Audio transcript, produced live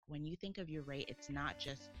when you think of your rate, it's not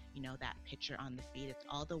just, that picture on the feed. It's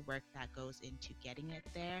all the work that goes into getting it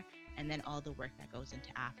there, and then all the work that goes into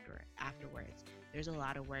afterwards. There's a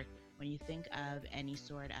lot of work when you think of any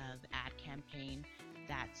sort of ad campaign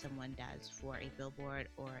that someone does for a billboard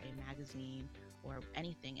or a magazine or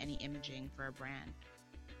anything, any imaging for a brand.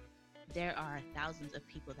 There are thousands of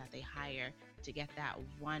people that they hire to get that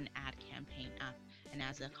one ad campaign up. And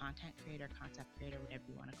as a content creator, concept creator, whatever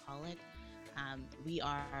you want to call it, we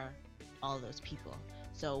are all those people.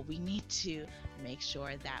 So we need to make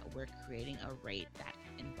sure that we're creating a rate that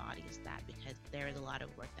embodies that, because there is a lot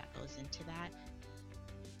of work that goes into that.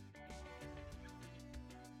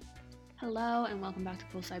 Hello and welcome back to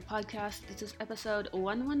Poolside Podcast. This is episode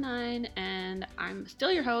 119 and I'm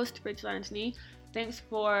still your host, Rachel Anthony. Thanks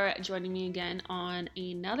for joining me again on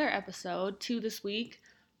another episode, 2 this week,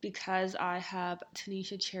 because I have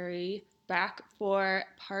Tanisha Cherry back for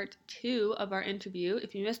part 2 of our interview.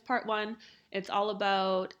 If you missed part 1, it's all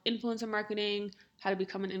about influencer marketing, how to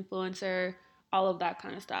become an influencer, all of that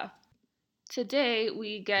kind of stuff. Today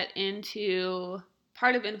we get into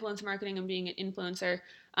part of influencer marketing and being an influencer,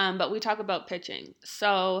 but we talk about pitching.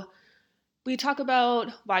 So we talk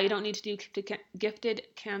about why you don't need to do gifted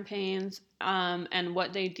campaigns, and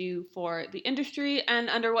what they do for the industry, and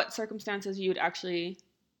under what circumstances you would actually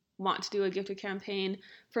want to do a gifted campaign.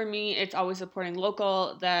 For me, it's always supporting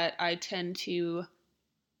local that I tend to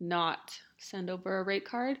not send over a rate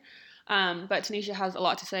card. But Tanisha has a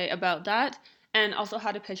lot to say about that, and also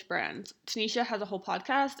how to pitch brands. Tanisha has a whole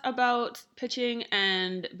podcast about pitching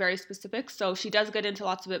and very specific, so she does get into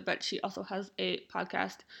lots of it, but she also has a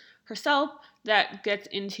podcast herself that gets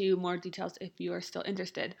into more details if you are still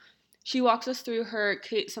interested. She walks us through her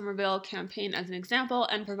Kate Somerville campaign as an example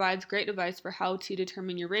and provides great advice for how to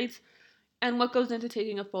determine your rates and what goes into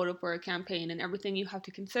taking a photo for a campaign and everything you have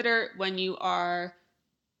to consider when you are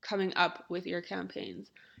coming up with your campaigns.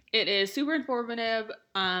 It is super informative,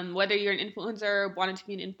 whether you're an influencer, wanting to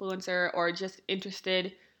be an influencer, or just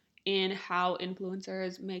interested in how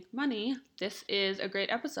influencers make money. This is a great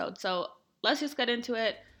episode. So let's just get into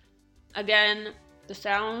it. Again, the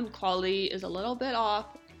sound quality is a little bit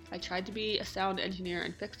off. I tried to be a sound engineer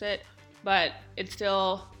and fix it, but it's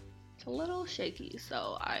a little shaky.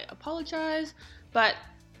 So I apologize, but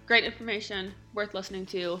great information, worth listening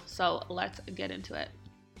to. So let's get into it.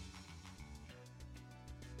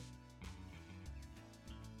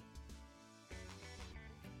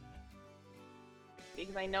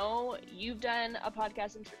 Because I know you've done a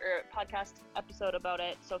podcast episode about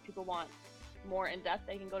it, so if people want more in depth,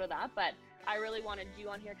 they can go to that. But I really wanted you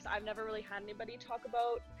on here because I've never really had anybody talk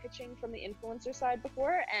about pitching from the influencer side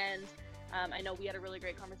before, and I know we had a really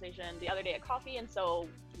great conversation the other day at coffee, and so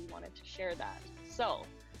we wanted to share that. So,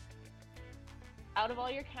 out of all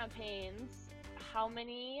your campaigns, how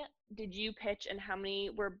many did you pitch, and how many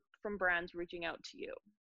were from brands reaching out to you?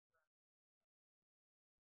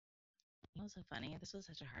 It was so funny. This was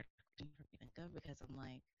such a hard question for me to think of, because I'm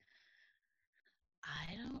like,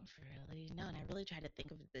 I don't really know. And I really tried to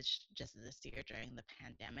think of this just this year during the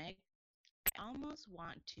pandemic. I almost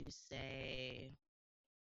want to say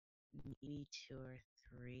maybe 2 or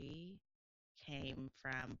 3 came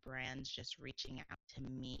from brands just reaching out to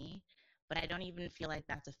me, but I don't even feel like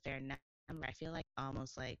that's a fair number. I feel like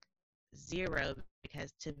almost like 0,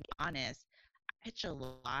 because to be honest, I pitch a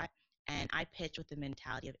lot, and I pitch with the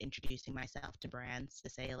mentality of introducing myself to brands to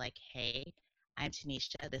say like, hey, I'm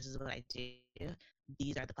Tanisha, this is what I do,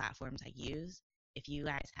 these are the platforms I use. If you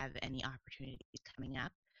guys have any opportunities coming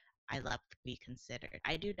up, I love to be considered.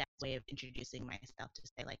 I do that way of introducing myself to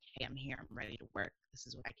say like, hey, I'm here, I'm ready to work, this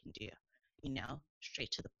is what I can do,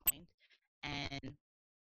 straight to the point. And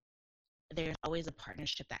there's always a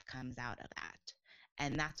partnership that comes out of that.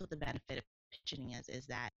 And that's what the benefit of pitching is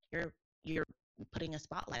that you're putting a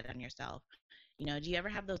spotlight on yourself. Do you ever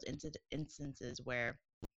have those instances where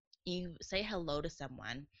you say hello to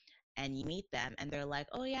someone and you meet them and they're like,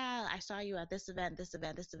 oh yeah, I saw you at this event, this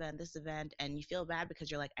event, this event, this event, and you feel bad because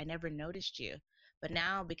you're like, I never noticed you. But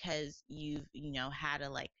now, because you've had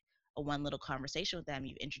a one little conversation with them,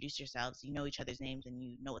 you've introduced yourselves, you know each other's names, and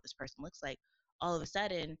you know what this person looks like, all of a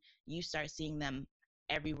sudden you start seeing them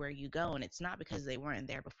everywhere you go. And it's not because they weren't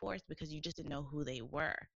there before, it's because you just didn't know who they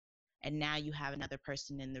were. And now you have another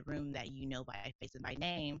person in the room that you know by face and by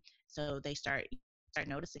name, so they start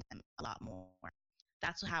noticing them a lot more.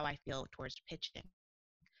 That's how I feel towards pitching.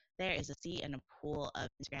 There is a sea and a pool of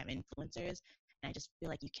Instagram influencers, and I just feel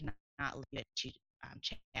like you cannot leave it to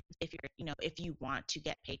chance. If you want to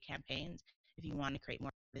get paid campaigns, if you want to create more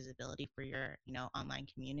visibility for your online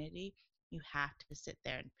community, You have to sit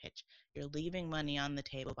there and pitch. You're leaving money on the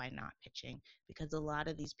table by not pitching, because a lot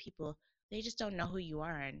of these people, they just don't know who you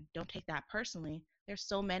are. And don't take that personally. There's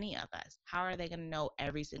so many of us. How are they going to know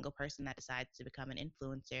every single person that decides to become an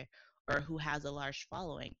influencer or who has a large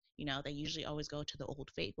following? They usually always go to the old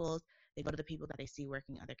faithfuls. They go to the people that they see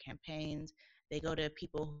working other campaigns. They go to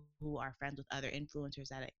people who are friends with other influencers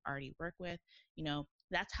that I already work with.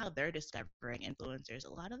 That's how they're discovering influencers.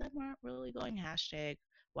 A lot of them aren't really going hashtag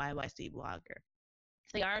YYC blogger.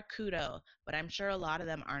 They are kudo, but I'm sure a lot of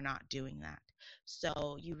them are not doing that.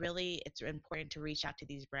 So it's important to reach out to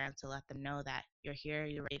these brands to let them know that you're here,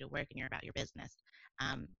 you're ready to work, and you're about your business.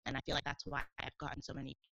 And I feel like that's why I've gotten so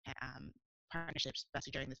many um, partnerships,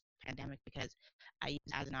 especially during this pandemic, because I use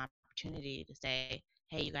it as an opportunity to say,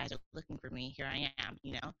 hey, you guys are looking for me. Here I am.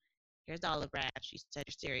 Here's Olive Branch. You said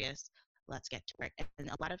you're serious. Let's get to work. And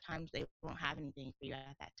a lot of times they won't have anything for you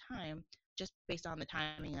at that time, just based on the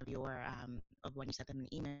timing of of when you sent them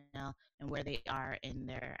an email and where they are in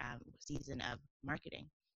their season of marketing.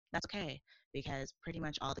 That's okay, because pretty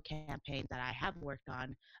much all the campaigns that I have worked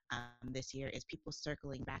on this year is people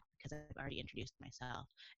circling back because I've already introduced myself,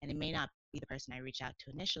 and it may not be the person I reach out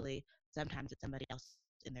to initially. Sometimes it's somebody else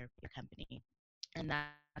in their company, and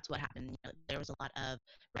that's what happened. There was a lot of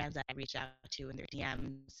brands that I reached out to in their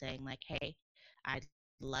DMs saying like, "Hey, I'd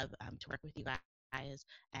love to work with you guys,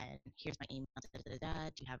 and here's my email. Da, da, da, da.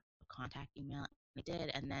 Do you have a contact email?" And I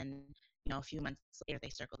did, and then a few months later they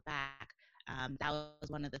circled back. That was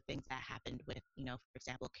one of the things that happened with for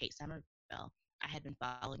example, Kate Somerville. I had been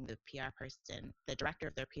following the PR person, the director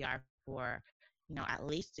of their PR for at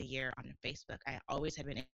least a year on Facebook. I always had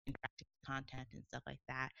been interacting with content and stuff like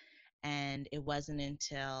that, and it wasn't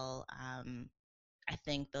until I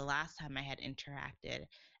think the last time I had interacted,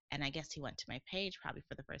 and I guess he went to my page probably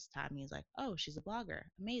for the first time. He's like, "Oh, she's a blogger.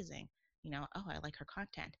 Amazing. Oh, I like her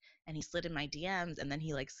content." And he slid in my DMs, and then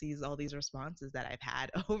he like sees all these responses that I've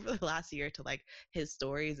had over the last year to like his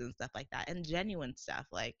stories and stuff like that, and genuine stuff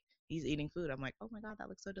like he's eating food. I'm like, "Oh my God, that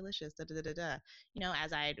looks so delicious." Da, da, da, da, da.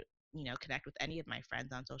 As I'd connect with any of my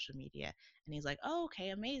friends on social media. And he's like, "Oh, okay,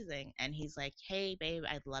 amazing." And he's like, "Hey, babe,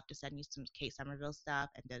 I'd love to send you some Kate Somerville stuff,"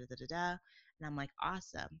 and da da da da da. And I'm like,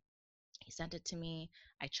 "Awesome." He sent it to me.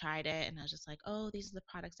 I tried it and I was just like, "Oh, these are the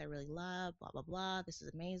products I really love, blah, blah, blah. This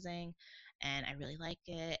is amazing. And I really like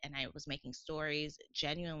it." And I was making stories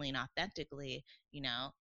genuinely and authentically, you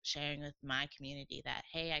know, sharing with my community that,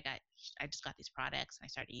 "Hey, I just got these products and I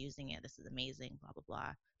started using it. This is amazing, blah, blah,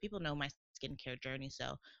 blah." People know my skincare journey.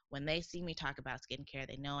 So when they see me talk about skincare,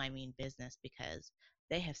 they know I mean business, because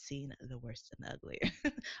they have seen the worst and the ugly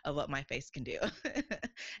of what my face can do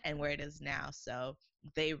and where it is now. So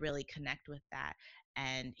they really connect with that.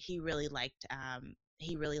 And he really liked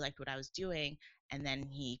what I was doing. And then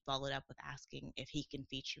he followed up with asking if he can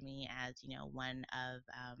feature me as one of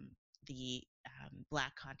the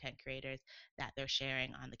Black content creators that they're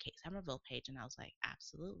sharing on the Kate Somerville page. And I was like,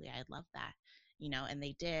 absolutely, I'd love that. And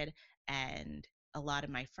they did. And a lot of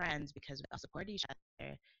my friends, because we all support each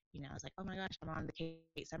other, I was like, "Oh my gosh, I'm on the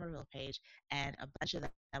Kate Somerville page." And a bunch of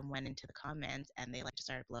them went into the comments and they like just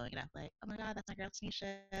started blowing it up, like, "Oh my God, that's my girl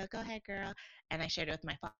Tanisha. Go ahead, girl." And I shared it with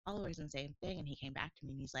my followers and same thing. And he came back to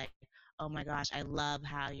me and he's like, "Oh my gosh, I love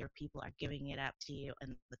how your people are giving it up to you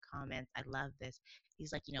in the comments. I love this."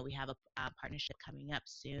 He's like, "We have a partnership coming up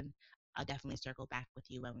soon. I'll definitely circle back with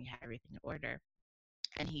you when we have everything in order."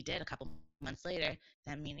 And he did. A couple months later,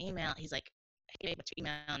 sent me an email. He's like, "Hey, babe, what's your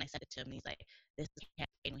email?" And I sent it to him. And he's like, "This is the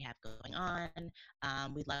campaign we have going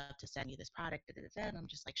on. We'd love to send you this product." Da, da, da, da. And I'm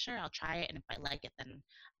just like, "Sure, I'll try it. And if I like it, then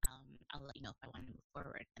I'll let you know if I want to move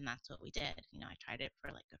forward." And that's what we did. I tried it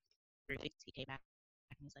for like 3 weeks. He came back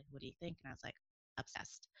and he's like, "What do you think?" And I was like,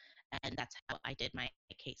 obsessed. And that's how I did my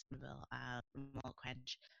Kate Somerville Remote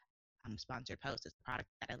Quench sponsored post. It's a product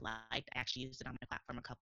that I liked. I actually used it on my platform a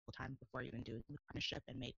couple times before even doing the partnership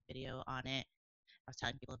and made a video on it. I was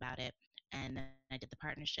telling people about it, and then I did the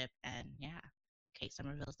partnership, and yeah, Kate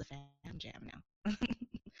Somerville's the fam jam now.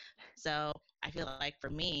 So I feel like for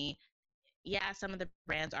me, yeah, some of the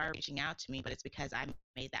brands are reaching out to me, but it's because I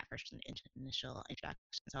made that first initial introduction.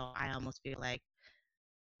 So I almost feel like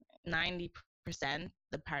 90%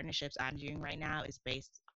 the partnerships I'm doing right now is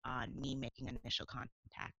based on me making initial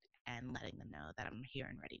contact and letting them know that I'm here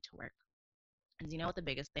and ready to work. And you know what the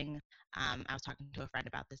biggest thing, I was talking to a friend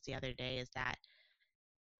about this the other day, is that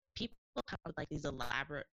people come up with like these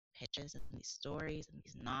elaborate pitches and these stories and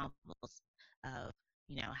these novels of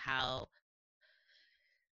how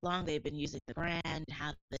long they've been using the brand and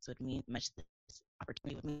how this would mean much this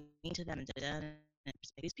opportunity would mean to them, and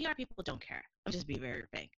these PR people don't care. I'll just be very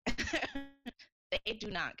frank. They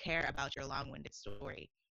do not care about your long-winded story.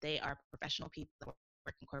 they are professional people that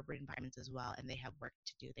work in corporate environments as well, and they have work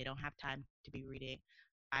to do. They don't have time to be reading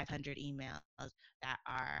 500 emails that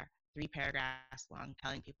are 3 paragraphs long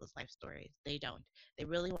telling people's life stories. They don't. They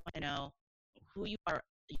really want to know who you are,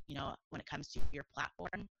 when it comes to your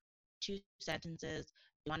platform. 2 sentences.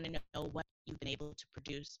 They want to know what you've been able to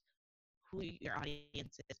produce, who your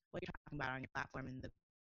audience is, what you're talking about on your platform, and the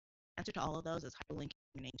answer to all of those is hyperlinking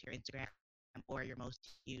your name to your Instagram or your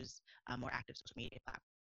most used, more active social media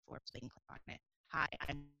platform so they can click on it. Hi,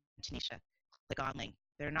 I'm Tanisha. Click on link.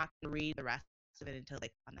 They're not going to read the rest of it until they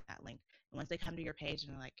click on that link. And once they come to your page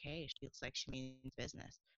and they're like, hey, she looks like she means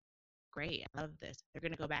business. Great, I love this. They're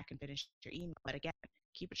going to go back and finish your email. But again,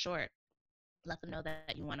 keep it short. Let them know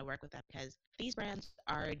that you want to work with them because these brands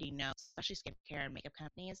already know, especially skincare and makeup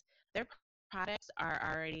companies, their products are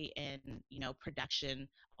already in, production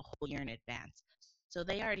a whole year in advance. So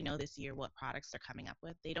they already know this year what products they're coming up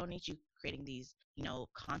with. They don't need you creating these,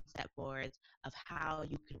 concept boards of how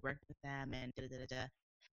you could work with them and da da da da.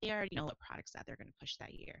 They already know what products that they're going to push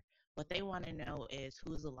that year. What they want to know is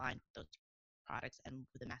who's aligned with those products and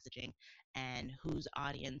with the messaging and whose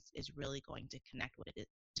audience is really going to connect with it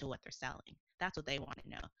to what they're selling. That's what they want to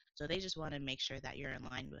know. So they just want to make sure that you're in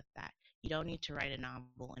line with that. You don't need to write a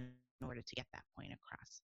novel in order to get that point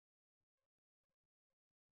across.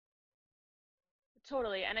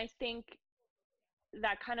 Totally. And I think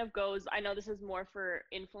that kind of goes, I know this is more for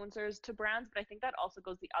influencers to brands, but I think that also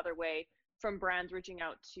goes the other way from brands reaching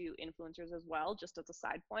out to influencers as well, just as a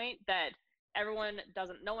side point, that no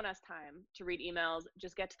one has time to read emails,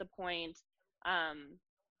 just get to the point.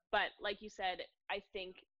 But like you said, I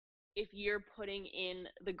think if you're putting in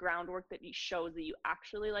the groundwork that shows that you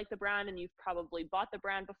actually like the brand and you've probably bought the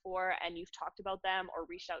brand before and you've talked about them or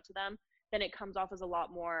reached out to them, then it comes off as a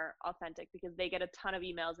lot more authentic because they get a ton of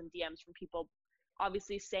emails and DMs from people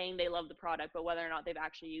obviously saying they love the product, but whether or not they've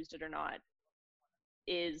actually used it or not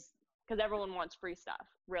is because everyone wants free stuff,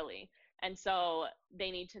 really. And so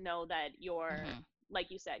they need to know that you're, Mm-hmm.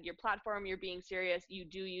 like you said, your platform, you're being serious, you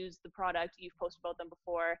do use the product, you've posted about them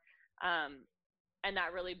before. And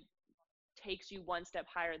that really takes you one step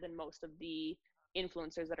higher than most of the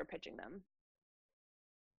influencers that are pitching them.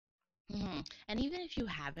 And even if you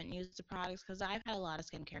haven't used the products, because I've had a lot of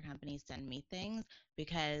skincare companies send me things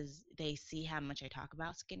because they see how much I talk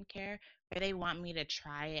about skincare, or they want me to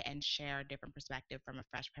try it and share a different perspective from a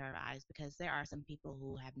fresh pair of eyes. Because there are some people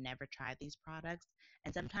who have never tried these products,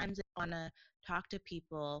 and sometimes they want to talk to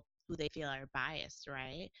people who they feel are biased,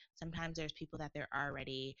 right? Sometimes there's people that they're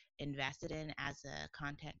already invested in as a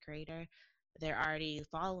content creator. They're already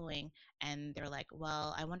following, and they're like,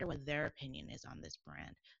 well, I wonder what their opinion is on this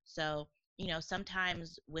brand. So,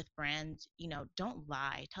 sometimes with brands, don't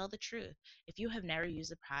lie, tell the truth. If you have never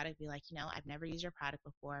used the product, be like, I've never used your product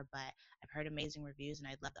before, but I've heard amazing reviews and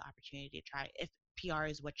I'd love the opportunity to try it. If PR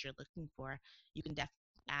is what you're looking for, you can definitely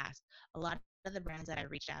ask. A lot of the brands that I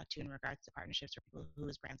reached out to in regards to partnerships are people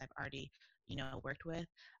whose brands I've already, worked with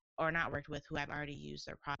or not worked with, who I've already used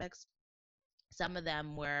their products. Some of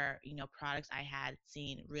them were, products I had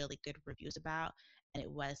seen really good reviews about, and it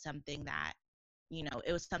was something that,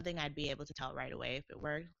 it was something I'd be able to tell right away if it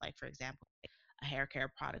worked. Like, for example, a hair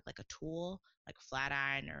care product like a tool, like a flat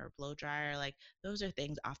iron or a blow dryer. Like, those are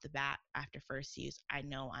things off the bat after first use, I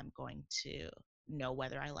know I'm going to know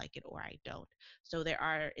whether I like it or I don't. So there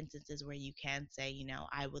are instances where you can say,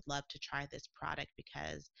 I would love to try this product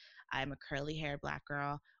because I'm a curly hair Black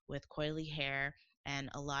girl with coily hair, and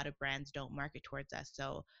a lot of brands don't market towards us.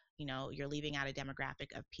 So, you're leaving out a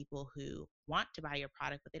demographic of people who want to buy your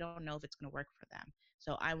product, but they don't know if it's going to work for them.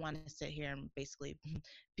 So I want to sit here and basically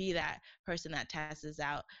be that person that tests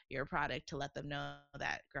out your product to let them know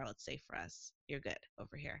that, girl, it's safe for us. You're good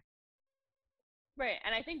over here. Right.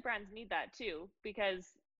 And I think brands need that too because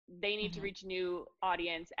they need to Mm-hmm. reach new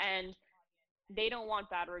audience and they don't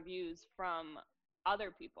want bad reviews from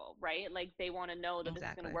other people, right? Like they want to know that this is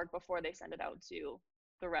going to Exactly. work before they send it out to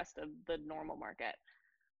the rest of the normal market.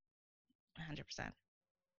 100%.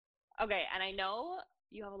 Okay, and I know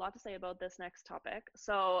you have a lot to say about this next topic.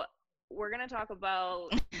 So, we're going to talk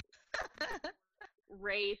about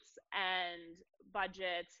rates and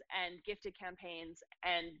budgets and gifted campaigns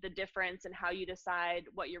and the difference and how you decide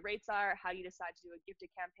what your rates are, how you decide to do a gifted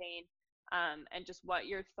campaign, and just what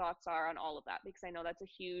your thoughts are on all of that. Because I know that's a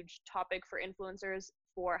huge topic for influencers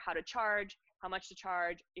for how to charge, how much to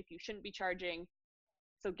charge, if you shouldn't be charging.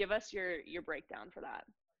 So give us your breakdown for that.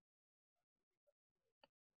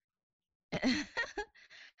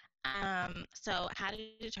 So how do you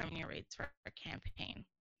determine your rates for a campaign?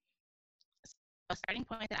 A starting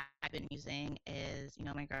point that I've been using is,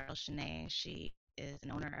 my girl Shanae. She is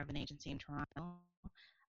an owner of an agency in Toronto.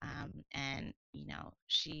 And,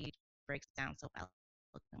 she breaks down so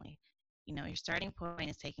eloquently. Your starting point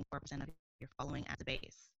is taking 4% of your following as a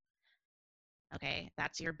base. Okay,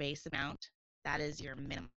 that's your base amount. That is your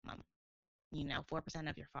minimum, 4%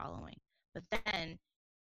 of your following. But then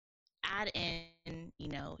add in,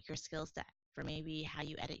 your skill set for maybe how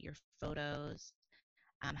you edit your photos,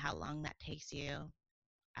 how long that takes you,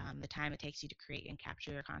 the time it takes you to create and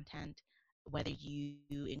capture your content, whether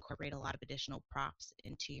you incorporate a lot of additional props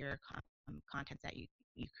into your content that you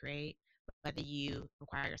create, whether you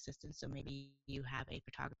require assistance. So maybe you have a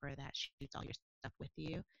photographer that shoots all your stuff with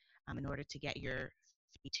you in order to get your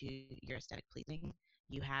feed to your aesthetic pleasing.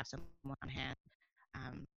 You have someone on hand.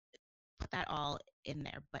 Um, put that all in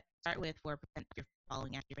there, but start with 4% of your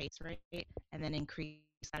following at your base rate, and then increase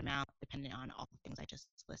that amount depending on all the things I just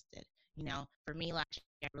listed. For me last year,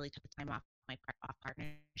 I really took the time off my off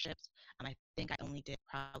partnerships. I think I only did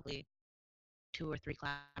probably 2 or 3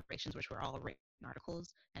 collaborations, which were all written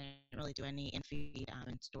articles. And I didn't really do any in feed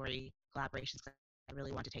and story collaborations. I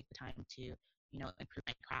really want to take the time to, improve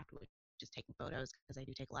my craft, which is taking photos, because I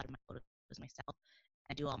do take a lot of my photos myself.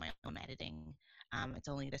 I do all my own editing. It's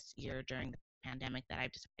only this year during the pandemic that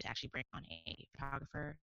I've decided to actually bring on a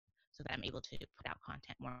photographer so that I'm able to put out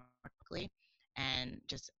content more quickly and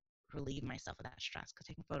just relieve myself of that stress, because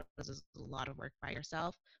taking photos is a lot of work by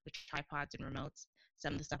yourself with tripods and remotes.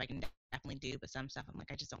 Some of the stuff I can definitely do, but some stuff I'm like,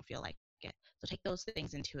 I just don't feel like it. So take those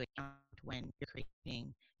things into account when you're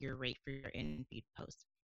creating your rate for your in feed posts.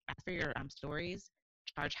 As for your stories,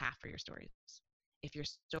 charge half for your stories. If your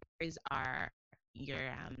stories are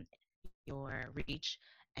your reach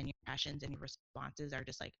and your impressions and your responses are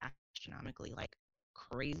just like astronomically like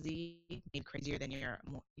crazy, maybe crazier than your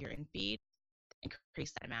in feed,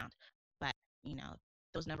 increase that amount. But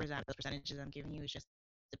those numbers, those percentages I'm giving you is just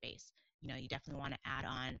the base. You definitely want to add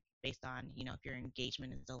on based on if your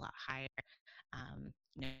engagement is a lot higher.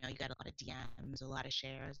 You got a lot of DMs, a lot of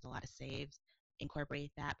shares, a lot of saves.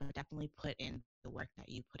 Incorporate that, but definitely put in the work that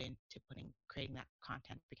you put into creating that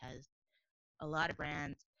content, because a lot of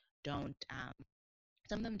brands don't.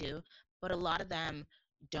 Some of them do, but a lot of them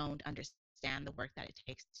don't understand the work that it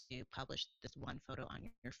takes to publish this one photo on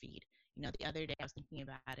your feed. The other day I was thinking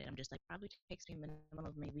about it. I'm just like, probably takes me a minimum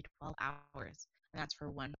of maybe 12 hours, and that's for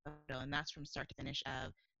one photo, and that's from start to finish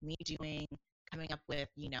of me coming up with,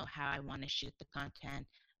 how I want to shoot the content,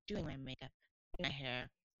 doing my makeup, doing my hair,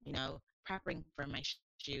 prepping for my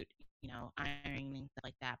shoot, ironing stuff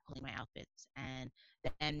like that, pulling my outfits, and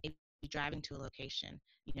then maybe driving to a location,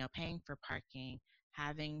 paying for parking,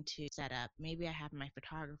 having to set up. Maybe I have my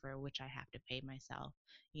photographer, which I have to pay myself.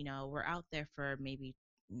 We're out there for maybe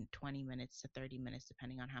 20 minutes to 30 minutes,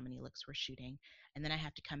 depending on how many looks we're shooting. And then I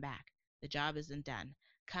have to come back. The job isn't done.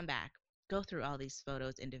 Come back, go through all these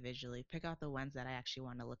photos individually, pick out the ones that I actually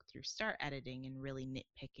want to look through, start editing and really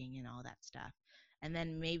nitpicking and all that stuff. And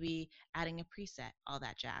then maybe adding a preset, all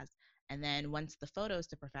that jazz. And then once the photo's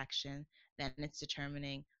to perfection, then it's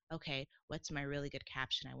determining, okay, what's my really good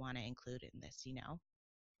caption I want to include in this,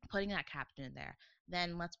 putting that caption in there.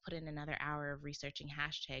 Then let's put in another hour of researching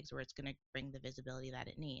hashtags where it's going to bring the visibility that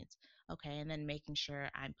it needs. Okay, and then making sure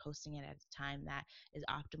I'm posting it at a time that is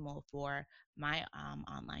optimal for my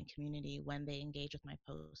online community when they engage with my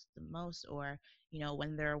post the most, or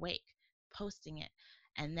when they're awake, posting it,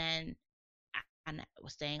 and then and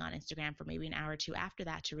staying on Instagram for maybe an hour or two after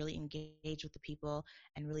that to really engage with the people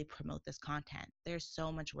and really promote this content. There's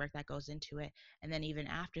so much work that goes into it. And then even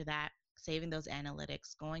after that, saving those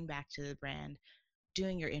analytics, going back to the brand,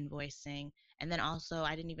 doing your invoicing, and then also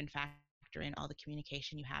I didn't even factor in all the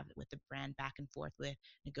communication you have with the brand back and forth with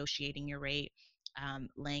negotiating your rate,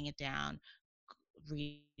 laying it down,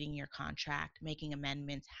 reading your contract, making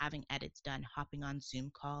amendments, having edits done, hopping on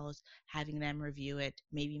Zoom calls, having them review it,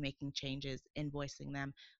 maybe making changes, invoicing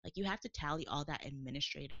them. Like, you have to tally all that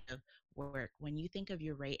administrative work. When you think of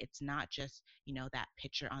your rate, it's not just, that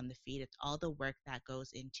picture on the feed. It's all the work that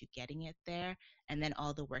goes into getting it there, and then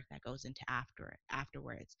all the work that goes into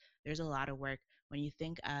afterwards. There's a lot of work. When you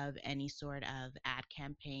think of any sort of ad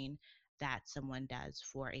campaign that someone does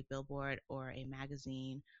for a billboard or a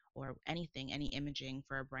magazine or anything, any imaging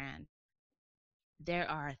for a brand, there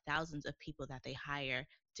are thousands of people that they hire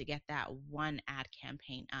to get that one ad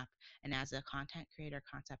campaign up. And as a content creator,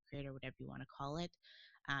 concept creator, whatever you want to call it,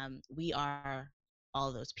 we are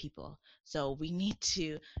all those people. So we need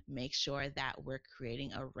to make sure that we're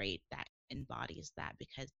creating a rate that embodies that,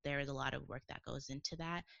 because there is a lot of work that goes into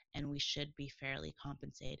that, and we should be fairly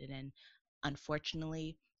compensated. And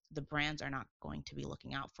unfortunately, the brands are not going to be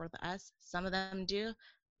looking out for us. Some of them do,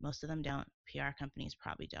 most of them don't. PR companies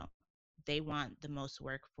probably don't. They want the most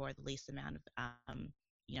work for the least amount of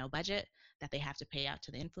budget that they have to pay out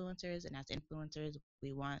to the influencers. And as influencers,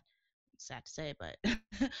 we want, sad to say, but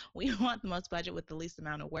we want the most budget with the least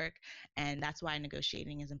amount of work. And that's why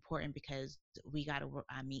negotiating is important, because we got to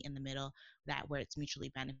meet in the middle, that where it's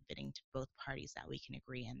mutually benefiting to both parties, that we can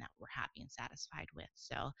agree and that we're happy and satisfied with.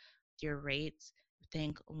 So your rates,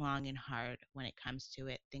 think long and hard when it comes to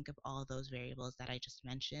it. Think of all those variables that I just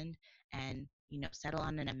mentioned, and settle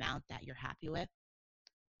on an amount that you're happy with.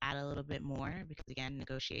 Add a little bit more, because again,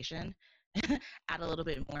 negotiation. Add a little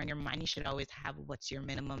bit more in your mind. You should always have what's your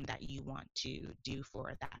minimum that you want to do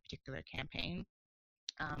for that particular campaign,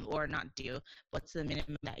 or not do. What's the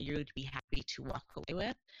minimum that you would be happy to walk away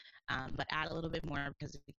with? But add a little bit more,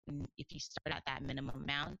 because if you start at that minimum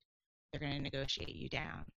amount, they're going to negotiate you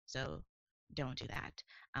down. So don't do that.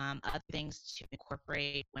 Other things to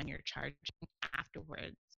incorporate when you're charging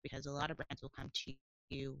afterwards, because a lot of brands will come to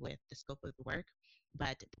you with the scope of the work,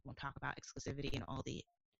 but they won't talk about exclusivity and all the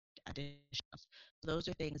additionals. So those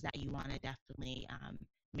are things that you want to definitely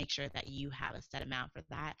make sure that you have a set amount for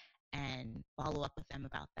that, and follow up with them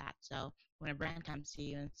about that. So when a brand comes to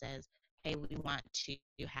you and says, hey, we want to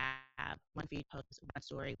have one feed post, one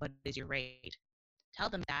story, what is your rate? Tell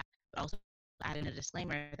them that, but also add in a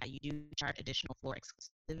disclaimer that you do charge additional for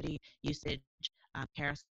exclusivity, usage,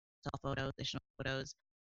 carousel photos, additional photos,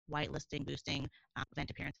 whitelisting, boosting,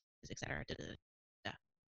 event appearances, etc.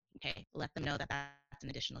 Okay, let them know that that's an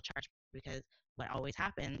additional charge, because what always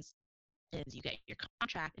happens is you get your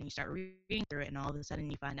contract and you start reading through it, and all of a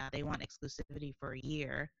sudden you find out they want exclusivity for a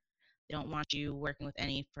year. They don't want you working with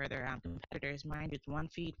any further competitors. Mind you, it's one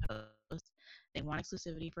feed post. They want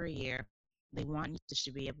exclusivity for a year. They want you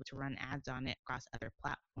to be able to run ads on it across other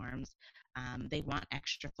platforms. They want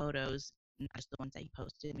extra photos, not just the ones that you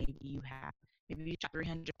posted. Maybe you shot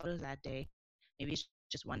 300 photos that day. Maybe it's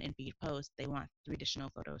just one in-feed post. They want 3 additional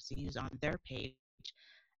photos to use on their page,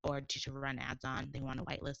 or to run ads on. They want a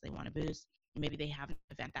whitelist. They want a boost. Maybe they have an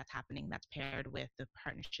event that's happening that's paired with the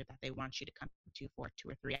partnership that they want you to come to for 2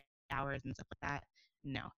 or 3 hours and stuff like that.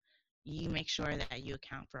 No, you make sure that you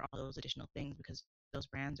account for all those additional things, because those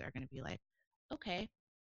brands are going to be like, okay,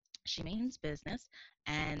 she means business,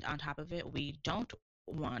 and on top of it, we don't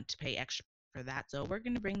want to pay extra for that, so we're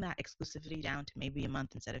going to bring that exclusivity down to maybe a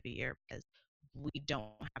month instead of a year, because we don't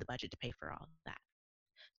have the budget to pay for all of that.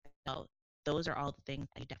 So those are all the things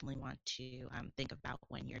that you definitely want to think about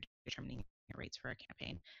when you're determining your rates for a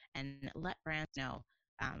campaign, and let brands know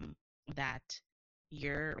that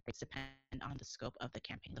your rates depend on the scope of the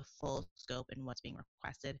campaign, the full scope and what's being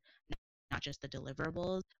requested, not just the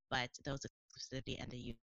deliverables, but those exclusivity and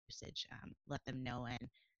the usage. Let them know. And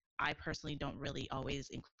I personally don't really always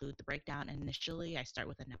include the breakdown initially. I start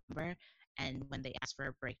with a number, and when they ask for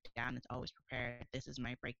a breakdown, it's always prepared. This is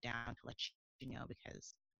my breakdown to let you know,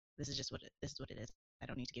 because this is what it is. I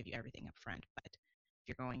don't need to give you everything up front, but if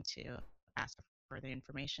you're going to ask for further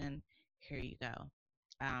information, here you go.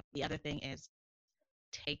 The other thing is,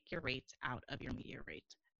 take your rates out of your media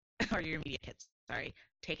rate or your media kits. Sorry,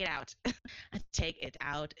 take it out. Take it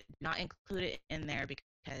out. Not include it in there,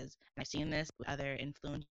 because I've seen this with other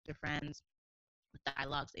influencer friends, with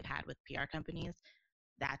dialogues they've had with PR companies,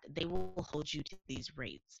 that they will hold you to these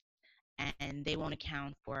rates, and they won't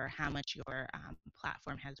account for how much your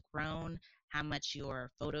platform has grown, how much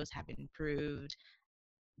your photos have improved,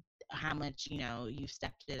 how much you've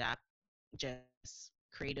stepped it up just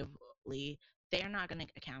creatively. They're not going to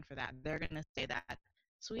account for that. They're going to say that,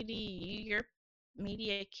 sweetie, your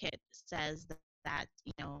media kit says that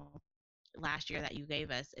last year that you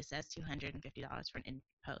gave us, it says $250 for an in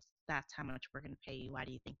post. That's how much we're going to pay you. Why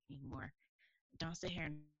do you think we need more? Don't sit here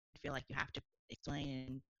and feel like you have to explain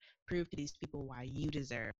and prove to these people why you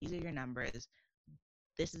deserve. These are your numbers.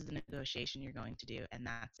 This is the negotiation you're going to do, and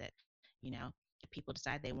that's it. If people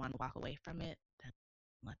decide they want to walk away from it, then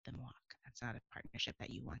let them walk. That's not a partnership that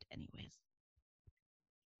you want anyways.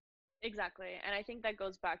 Exactly. And I think that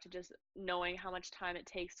goes back to just knowing how much time it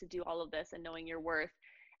takes to do all of this and knowing your worth.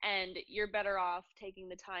 And you're better off taking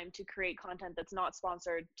the time to create content that's not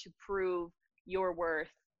sponsored to prove your worth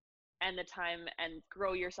and the time and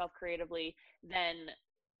grow yourself creatively than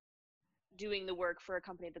doing the work for a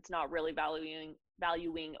company that's not really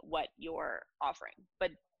valuing what you're offering. But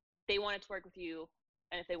they want it to work with you,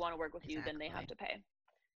 and if they want to work with you, then they have to pay.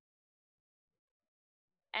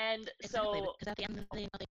 And Exactly, so, because at the end of the day,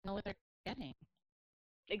 they know what they're getting.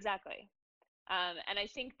 Exactly. And I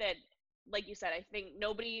think that, like you said, I think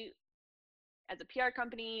nobody, as a PR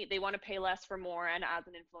company, they want to pay less for more, and as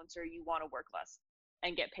an influencer, you want to work less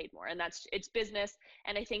and get paid more, and it's business.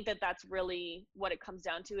 And I think that that's really what it comes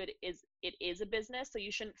down to. It is a business, so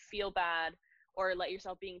you shouldn't feel bad or let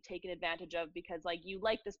yourself being taken advantage of because like you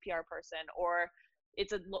like this PR person, or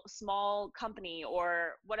it's a small company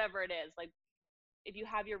or whatever it is. Like if you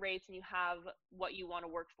have your rates and you have what you want to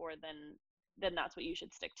work for, then that's what you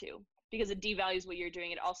should stick to, because it devalues what you're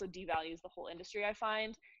doing. It also devalues the whole industry, I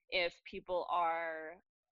find, if people are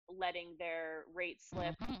letting their rates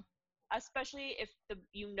slip, Mm-hmm. especially if the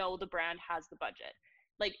brand has the budget.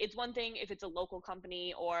 Like it's one thing if it's a local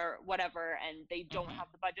company or whatever and they don't Mm-hmm.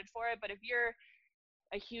 have the budget for it, but if you're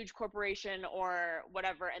a huge corporation or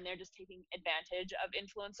whatever and they're just taking advantage of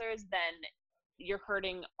influencers, then you're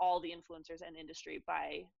hurting all the influencers in the industry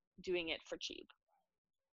by doing it for cheap.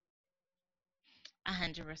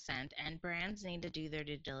 100%. And brands need to do their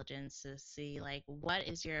due diligence to see, like, what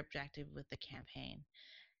is your objective with the campaign,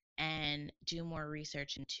 and do more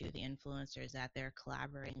research into the influencers that they're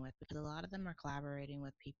collaborating with, because a lot of them are collaborating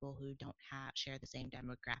with people who don't have share the same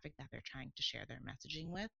demographic that they're trying to share their messaging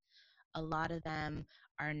with. A lot of them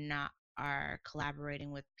are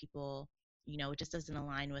collaborating with people, it just doesn't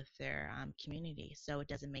align with their community, so it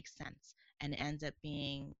doesn't make sense, and it ends up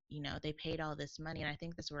being, they paid all this money. And I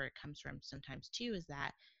think this is where it comes from sometimes too, is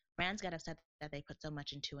that brands get upset that they put so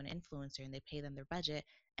much into an influencer and they pay them their budget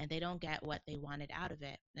and they don't get what they wanted out of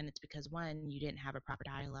it. And it's because, one, you didn't have a proper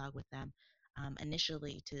dialogue with them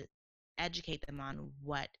initially to educate them on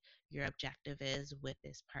what your objective is with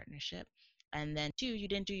this partnership. And then two, you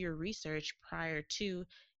didn't do your research prior to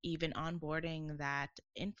even onboarding that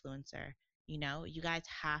influencer. You guys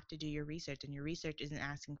have to do your research, and your research isn't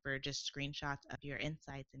asking for just screenshots of your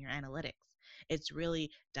insights and your analytics. It's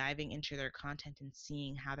really diving into their content and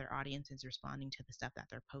seeing how their audience is responding to the stuff that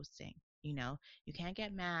they're posting. You can't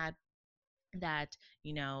get mad that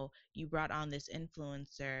you brought on this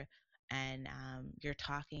influencer and you're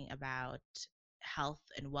talking about health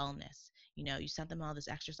and wellness. You sent them all this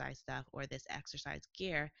exercise stuff or this exercise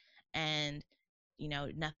gear, and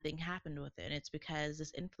nothing happened with it. And it's because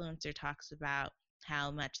this influencer talks about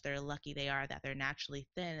how much they're lucky they are that they're naturally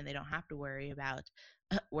thin and they don't have to worry about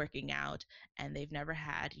working out, and they've never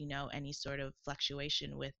had any sort of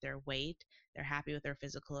fluctuation with their weight. They're happy with their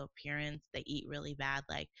physical appearance. They eat really bad,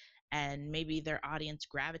 like, and maybe their audience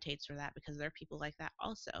gravitates for that because there are people like that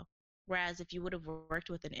also. Whereas if you would have worked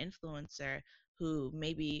with an influencer who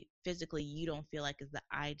maybe physically you don't feel like is the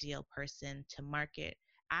ideal person to market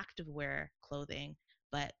activewear clothing,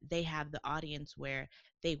 but they have the audience where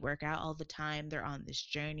they work out all the time, they're on this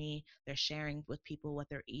journey, they're sharing with people what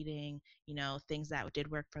they're eating, things that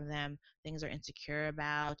did work for them, things they're insecure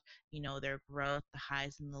about, their growth, the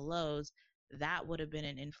highs and the lows. That would have been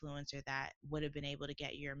an influencer that would have been able to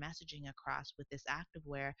get your messaging across with this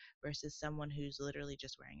activewear versus someone who's literally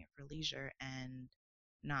just wearing it for leisure and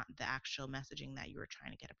not the actual messaging that you were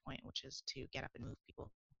trying to get a point, which is to get up and move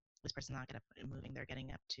people. This person's not getting up and moving, they're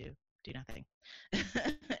getting up to do nothing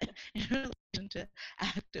in relation to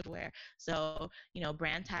activewear. So,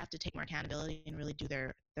 brands have to take more accountability and really do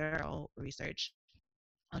their thorough research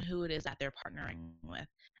on who it is that they're partnering with.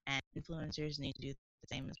 And influencers need to do the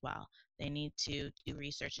same as well. They need to do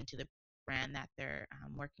research into the brand that they're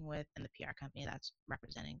working with and the PR company that's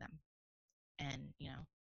representing them. And,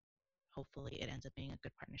 hopefully it ends up being a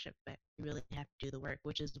good partnership, but you really have to do the work,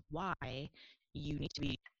 which is why you need to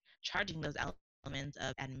be charging those elements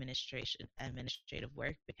of administrative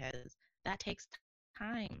work, because that takes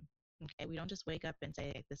time. Okay, we don't just wake up and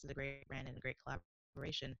say this is a great brand and a great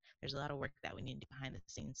collaboration. There's a lot of work that we need to do behind the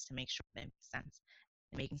scenes to make sure that it makes sense.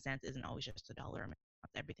 And making sense isn't always just a dollar amount,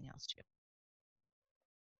 it's everything else too.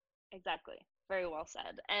 Exactly. Very well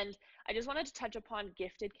said. And I just wanted to touch upon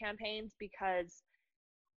gifted campaigns because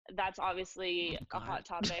that's obviously Oh a God. hot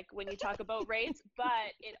topic when you talk about rates, but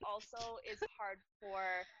it also is hard for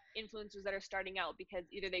influencers that are starting out because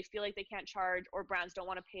either they feel like they can't charge or brands don't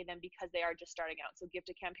want to pay them because they are just starting out. So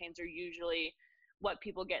gifted campaigns are usually what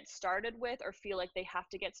people get started with or feel like they have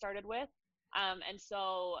to get started with. And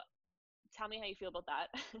so tell me how you feel about that.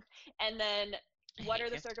 And then I what hate are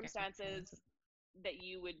the gift circumstances campaigns. that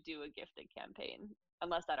you would do a gifted campaign?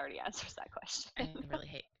 Unless that already answers that question. I really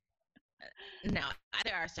hate. No,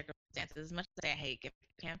 there are circumstances. As much as I hate gift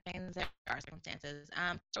campaigns, there are circumstances.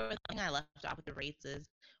 So the thing I left off with the rates is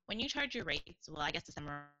when you charge your rates. Well, I guess to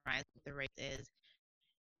summarize what the rates is,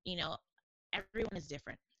 you know, everyone is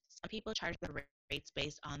different. Some people charge the rates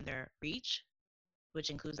based on their reach,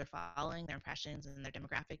 which includes their following, their impressions, and their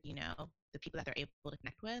demographic. The people that they're able to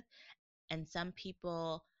connect with. And some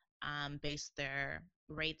people base their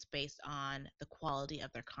rates based on the quality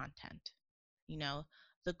of their content. You know,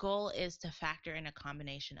 the goal is to factor in a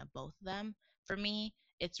combination of both of them. For me,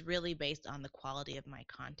 it's really based on the quality of my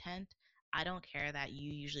content. I don't care that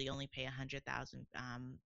you usually only pay 100,000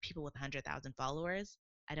 people with 100,000 followers,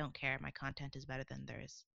 I don't care. My content is better than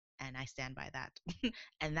theirs. And I stand by that.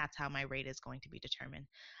 And that's how my rate is going to be determined.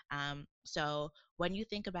 So when you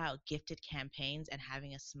think about gifted campaigns and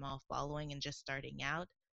having a small following and just starting out,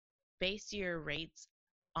 base your rates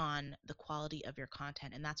on the quality of your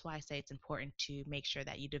content. And that's why I say it's important to make sure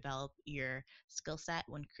that you develop your skill set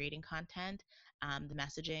when creating content, the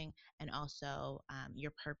messaging, and also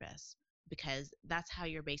your purpose, because that's how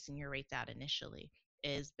you're basing your rates out initially,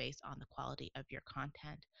 is based on the quality of your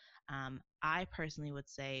content. I personally would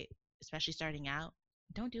say, especially starting out,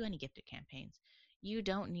 don't do any gifted campaigns. You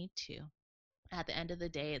don't need to. At the end of the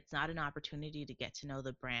day, it's not an opportunity to get to know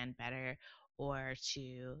the brand better or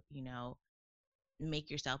to,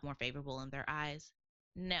 make yourself more favorable in their eyes.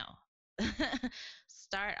 No.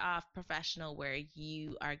 Start off professional where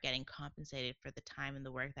you are getting compensated for the time and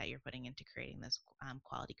the work that you're putting into creating this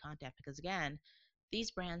quality content. Because again,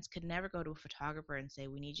 these brands could never go to a photographer and say,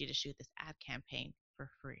 we need you to shoot this ad campaign for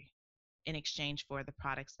free in exchange for the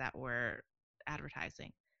products that we're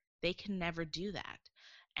advertising. They can never do that.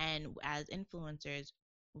 And as influencers,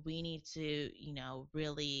 we need to,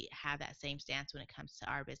 really have that same stance when it comes to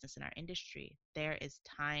our business and our industry. There is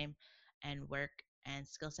time and work and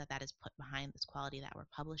skill set that is put behind this quality that we're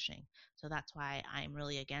publishing. So that's why I'm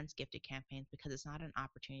really against gifted campaigns, because it's not an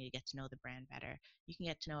opportunity to get to know the brand better. You can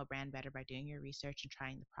get to know a brand better by doing your research and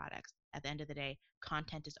trying the products. At the end of the day,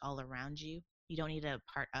 content is all around you. You don't need a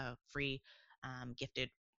free gifted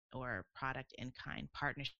or product in kind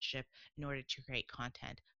partnership in order to create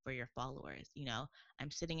content for your followers.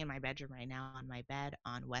 I'm sitting in my bedroom right now on my bed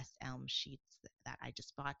on West Elm sheets that I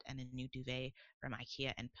just bought and a new duvet from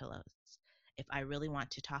IKEA and pillows. If I really want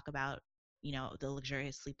to talk about, the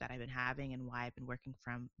luxurious sleep that I've been having and why I've been working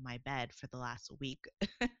from my bed for the last week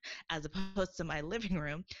as opposed to my living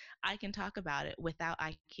room, I can talk about it without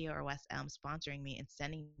IKEA or West Elm sponsoring me and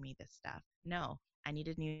sending me this stuff. No, I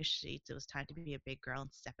needed new sheets. It was time to be a big girl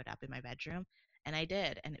and step it up in my bedroom. And I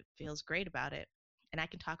did. And it feels great about it. And I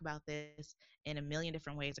can talk about this in a million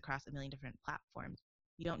different ways across a million different platforms.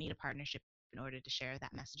 You don't need a partnership in order to share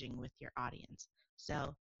that messaging with your audience.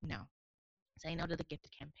 So, no, say no to the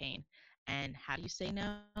gifted campaign. And how do you say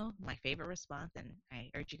no? My favorite response, and I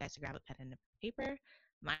urge you guys to grab a pen and a paper.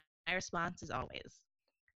 My response is always,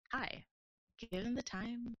 hi, given the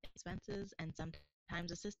time, expenses, and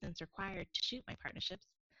sometimes assistance required to shoot my partnerships,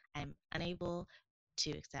 I'm unable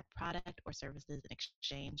to accept product or services in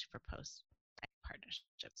exchange for post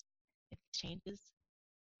partnerships. If this changes,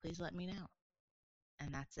 please let me know.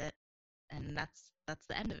 And that's it. And that's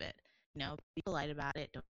the end of it. Be polite about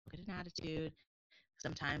it. Don't get an attitude.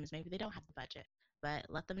 Sometimes maybe they don't have the budget, but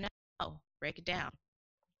let them know. Break it down.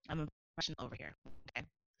 I'm a professional over here. Okay,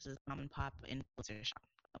 this is mom and pop influencer shop.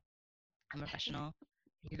 I'm a professional.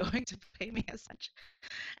 You're going to pay me as such,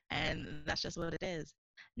 and that's just what it is.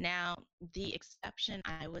 Now, the exception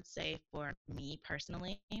I would say for me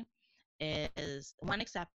personally is, one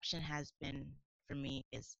exception has been for me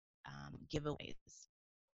is giveaways.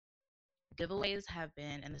 Giveaways have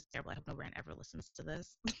been, and this is terrible. I hope no brand ever listens to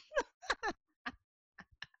this,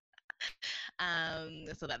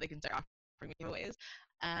 so that they can start offering me giveaways.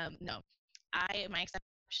 No, my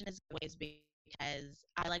exception is giveaways because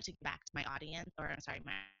I like to give back to my audience, or sorry,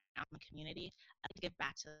 my community. I like to give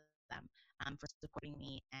back to them for supporting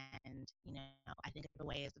me, and I think a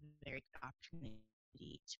giveaway is a very good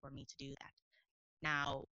opportunity for me to do that.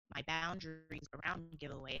 Now, my boundaries around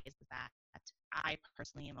giveaways is that I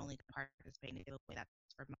personally am only going to participate in a giveaway that's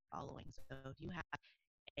for my following. So if you have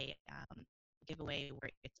a giveaway where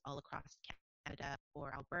it's all across Canada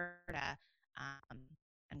or Alberta, um,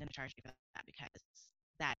 I'm going to charge you for that, because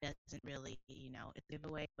that doesn't really, it's a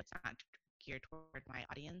giveaway, but it's not geared toward my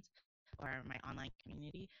audience or my online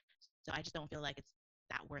community. So I just don't feel like it's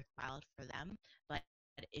that worthwhile for them. But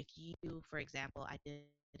if you, for example, I did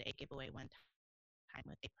a giveaway one time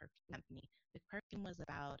with a perfume company. The perfume was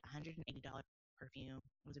about $180 perfume.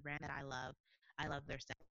 It was a brand that I love. I love their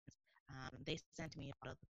scents. They sent me a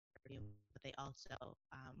bottle of the perfume, but they also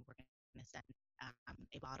were going to send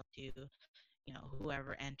a bottle to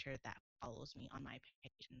whoever entered that follows me on my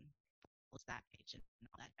page and follows that page and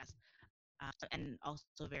all that jazz. And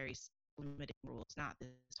also very limiting rules, not this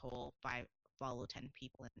whole follow 10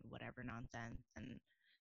 people and whatever nonsense and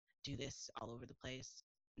do this all over the place.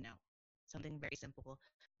 No, something very simple,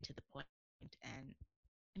 to the point, and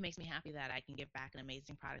it makes me happy that I can give back an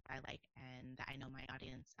amazing product I like, and that I know my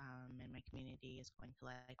audience and my community is going to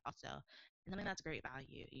like also. And something that's great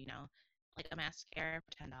value, like a mascara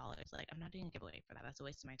for $10. Like, I'm not doing a giveaway for that. That's a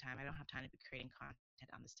waste of my time. I don't have time to be creating content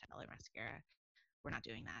on this $10 mascara. we're not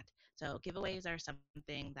doing that. So giveaways are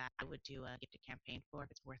something that I would do a gifted campaign for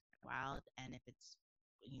if it's worth my while and if it's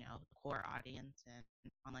the core audience and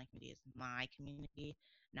online community is my community,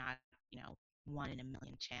 not one in a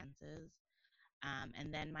million chances.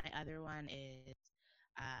 And then my other one is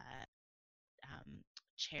uh,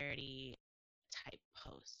 charity type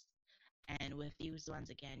posts. And with these ones,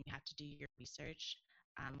 again, you have to do your research.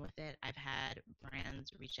 With it, I've had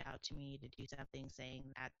brands reach out to me to do something saying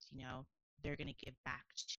that, they're going to give back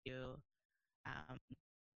to um,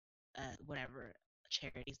 whatever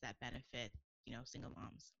charities that benefit, single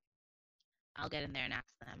moms. I'll get in there and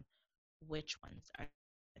ask them which ones are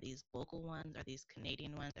these local ones, are these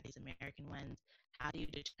Canadian ones, are these American ones? How do you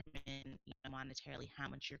determine monetarily how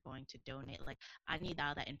much you're going to donate? Like, I need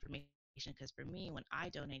all that information because for me, when I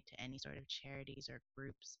donate to any sort of charities or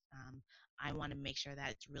groups, I want to make sure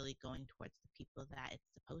that it's really going towards the people that it's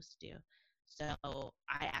supposed to. So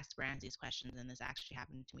I asked brands these questions, and this actually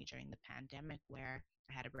happened to me during the pandemic where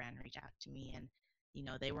I had a brand reach out to me and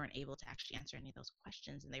they weren't able to actually answer any of those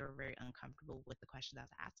questions and they were very uncomfortable with the questions I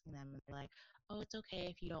was asking them. And they're like, oh, it's okay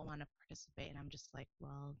if you don't want to participate. And I'm just like,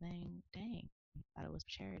 well, dang, I thought it was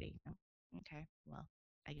charity. No? Okay, well,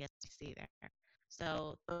 I guess you see there.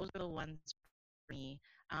 So those are the ones for me.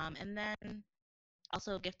 And then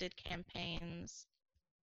also gifted campaigns.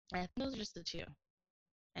 I think those are just the two.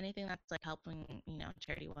 Anything that's like helping,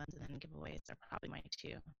 charity ones and then giveaways are probably my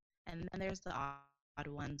two. And then there's the odd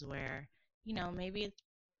ones where, maybe it's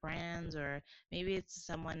brands or maybe it's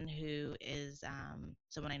someone who is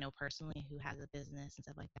someone I know personally who has a business and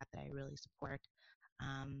stuff like that that I really support.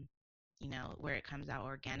 Um, where it comes out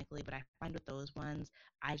organically. But I find with those ones,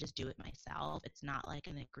 I just do it myself. It's not like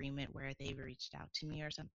an agreement where they've reached out to me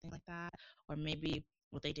or something like that. Or maybe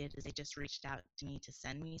what they did is they just reached out to me to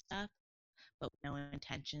send me stuff but with no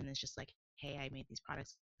intention. It's just like, hey, I made these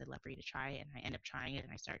products. I'd love for you to try it. And I end up trying it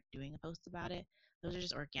and I start doing a post about it. Those are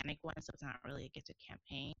just organic ones, so it's not really a gifted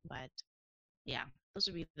campaign. But yeah, those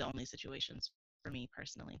would be the only situations for me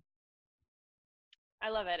personally. I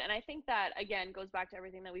love it. And I think that, again, goes back to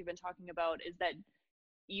everything that we've been talking about is that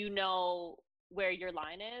you know where your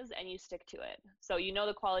line is and you stick to it. So you know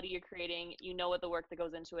the quality you're creating, you know what the work that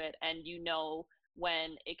goes into it, and you know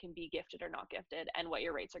when it can be gifted or not gifted and what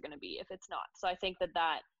your rates are going to be if it's not. So I think that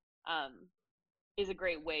is a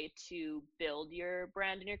great way to build your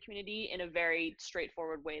brand in your community in a very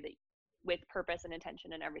straightforward way that with purpose and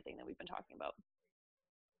intention and everything that we've been talking about.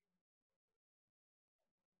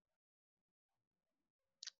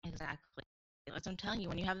 Exactly. As I'm telling you,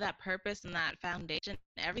 when you have that purpose and that foundation,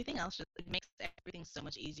 everything else just it makes everything so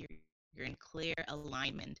much easier. You're in clear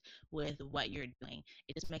alignment with what you're doing.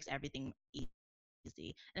 It just makes everything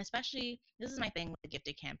easy. And especially, this is my thing with the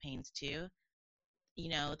gifted campaigns too.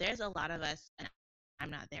 There's a lot of us, and I'm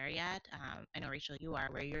not there yet. I know, Rachel, you are,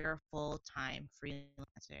 where you're a full-time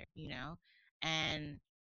freelancer, and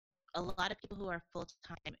a lot of people who are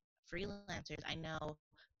full-time freelancers, I know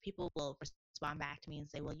people will respond back to me and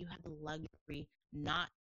say, well, you have the luxury not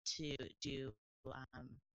to do um,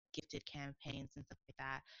 gifted campaigns and stuff like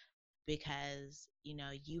that because,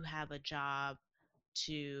 you have a job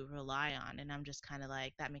to rely on. And I'm just kind of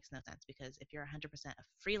like, that makes no sense because if you're 100%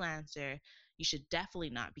 a freelancer, you should definitely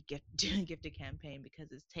not be doing gifted campaign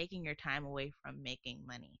because it's taking your time away from making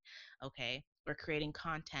money. Okay. We're creating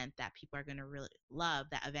content that people are going to really love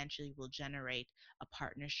that eventually will generate a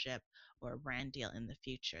partnership or a brand deal in the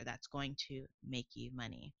future that's going to make you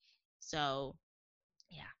money. So,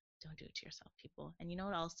 yeah, don't do it to yourself, people. And you know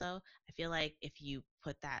what, also, I feel like if you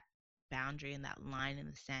put that boundary and that line in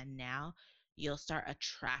the sand now, you'll start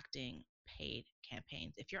attracting paid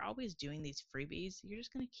campaigns. If you're always doing these freebies, you're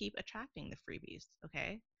just going to keep attracting the freebies,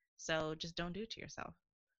 okay? So just don't do it to yourself.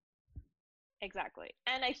 Exactly.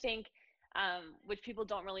 And I think, which people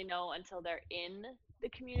don't really know until they're in the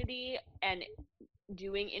community and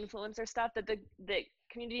doing influencer stuff, that the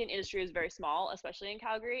community and industry is very small, especially in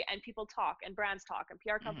Calgary, and people talk and brands talk and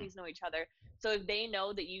PR companies know each other. So if they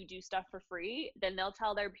know that you do stuff for free, then they'll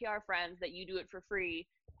tell their PR friends that you do it for free.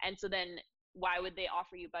 And so then why would they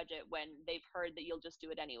offer you budget when they've heard that you'll just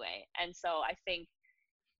do it anyway? And so I think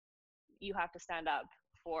you have to stand up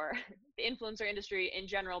for the influencer industry in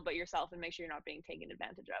general, but yourself, and make sure you're not being taken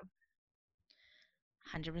advantage of.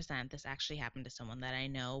 100%. This actually happened to someone that I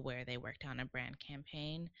know where they worked on a brand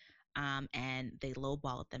campaign and they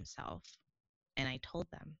lowballed themselves. And I told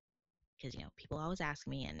them, because, people always ask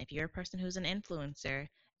me, and if you're a person who's an influencer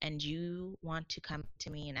and you want to come to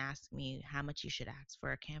me and ask me how much you should ask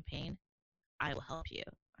for a campaign, I will help you.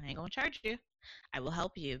 I ain't gonna charge you. I will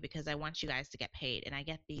help you because I want you guys to get paid. And I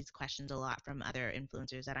get these questions a lot from other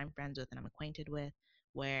influencers that I'm friends with and I'm acquainted with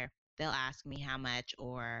where they'll ask me how much,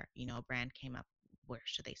 or, a brand came up, where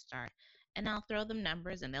should they start? And I'll throw them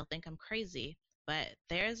numbers and they'll think I'm crazy. But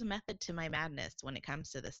there's a method to my madness when it comes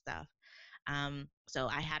to this stuff. So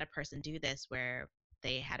I had a person do this where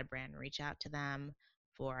they had a brand reach out to them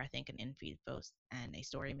for, I think, an in-feed post and a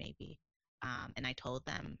story maybe. And I told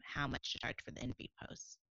them how much to charge for the in-feed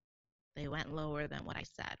posts. They went lower than what I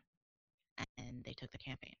said, and they took the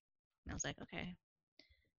campaign. And I was like, okay.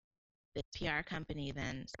 The PR company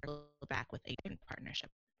then circled back with a different partnership,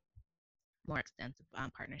 more extensive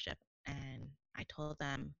partnership. And I told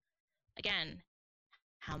them, again,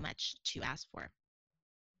 how much to ask for.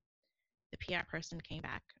 The PR person came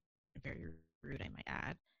back, very rude, I might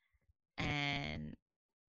add, and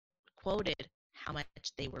quoted how much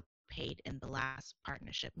they were paid in the last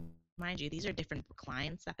partnership. Mind you, these are different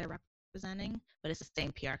clients that they're representing, but it's the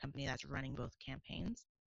same PR company that's running both campaigns.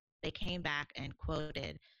 They came back and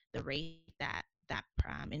quoted the rate that that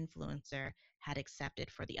influencer had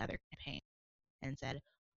accepted for the other campaign, and said,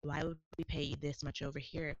 why would we pay you this much over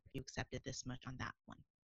here if you accepted this much on that one?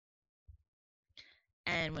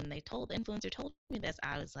 And when the influencer told me this,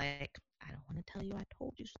 I was like, I don't want to tell you I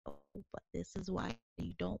told you so, but this is why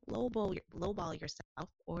you don't lowball yourself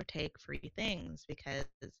or take free things, because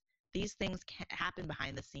these things can happen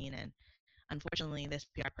behind the scene. And unfortunately, this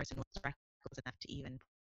PR person was reckless enough to even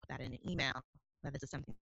put that in an email that this is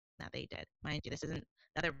something that they did. Mind you, this isn't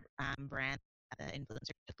the other brand that the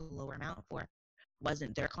influencer took a lower amount for,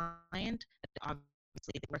 wasn't their client, but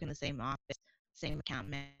obviously they work in the same office, same account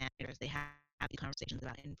managers. They have these conversations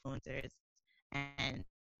about influencers, and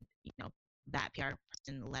that PR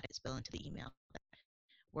person let it spill into the email.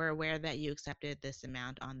 We're aware that you accepted this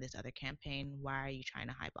amount on this other campaign. Why are you trying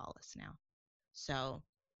to highball us now? So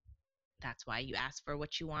that's why you ask for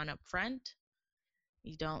what you want up front.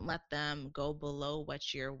 You don't let them go below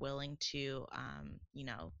what you're willing to,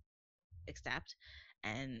 accept.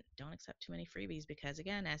 And don't accept too many freebies, because,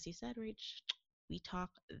 again, as you said, Reach, we talk,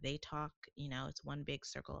 they talk, it's one big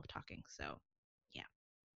circle of talking. So, yeah.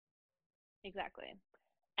 Exactly.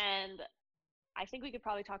 And I think we could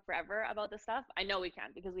probably talk forever about this stuff. I know we can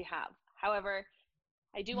because we have. However,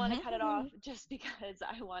 I do want to cut it off just because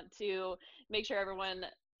I want to make sure everyone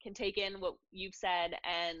can take in what you've said,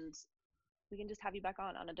 and we can just have you back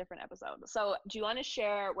on a different episode. So do you want to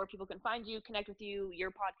share where people can find you, connect with you, your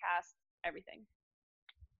podcast, everything?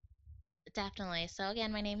 Definitely. So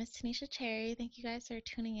again, my name is Tanisha Cherry. Thank you guys for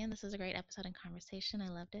tuning in. This was a great episode and conversation. I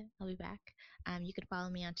loved it. I'll be back. You can follow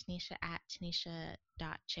me on Tanisha at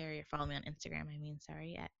Tanisha.cherry, or follow me on Instagram,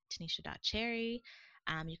 at Tanisha.cherry.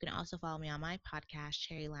 You can also follow me on my podcast,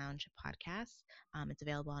 Cherry Lounge Podcast. It's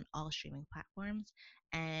available on all streaming platforms.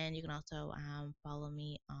 And you can also follow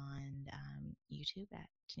me on YouTube at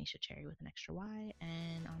Tanisha Cherry with an extra Y,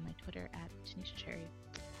 and on my Twitter at Tanisha Cherry.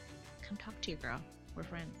 Come talk to your girl. We're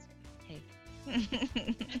friends. Hey.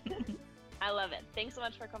 I love it. Thanks so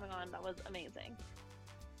much for coming on. That was amazing.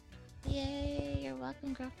 Yay, you're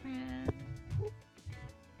welcome, girlfriend.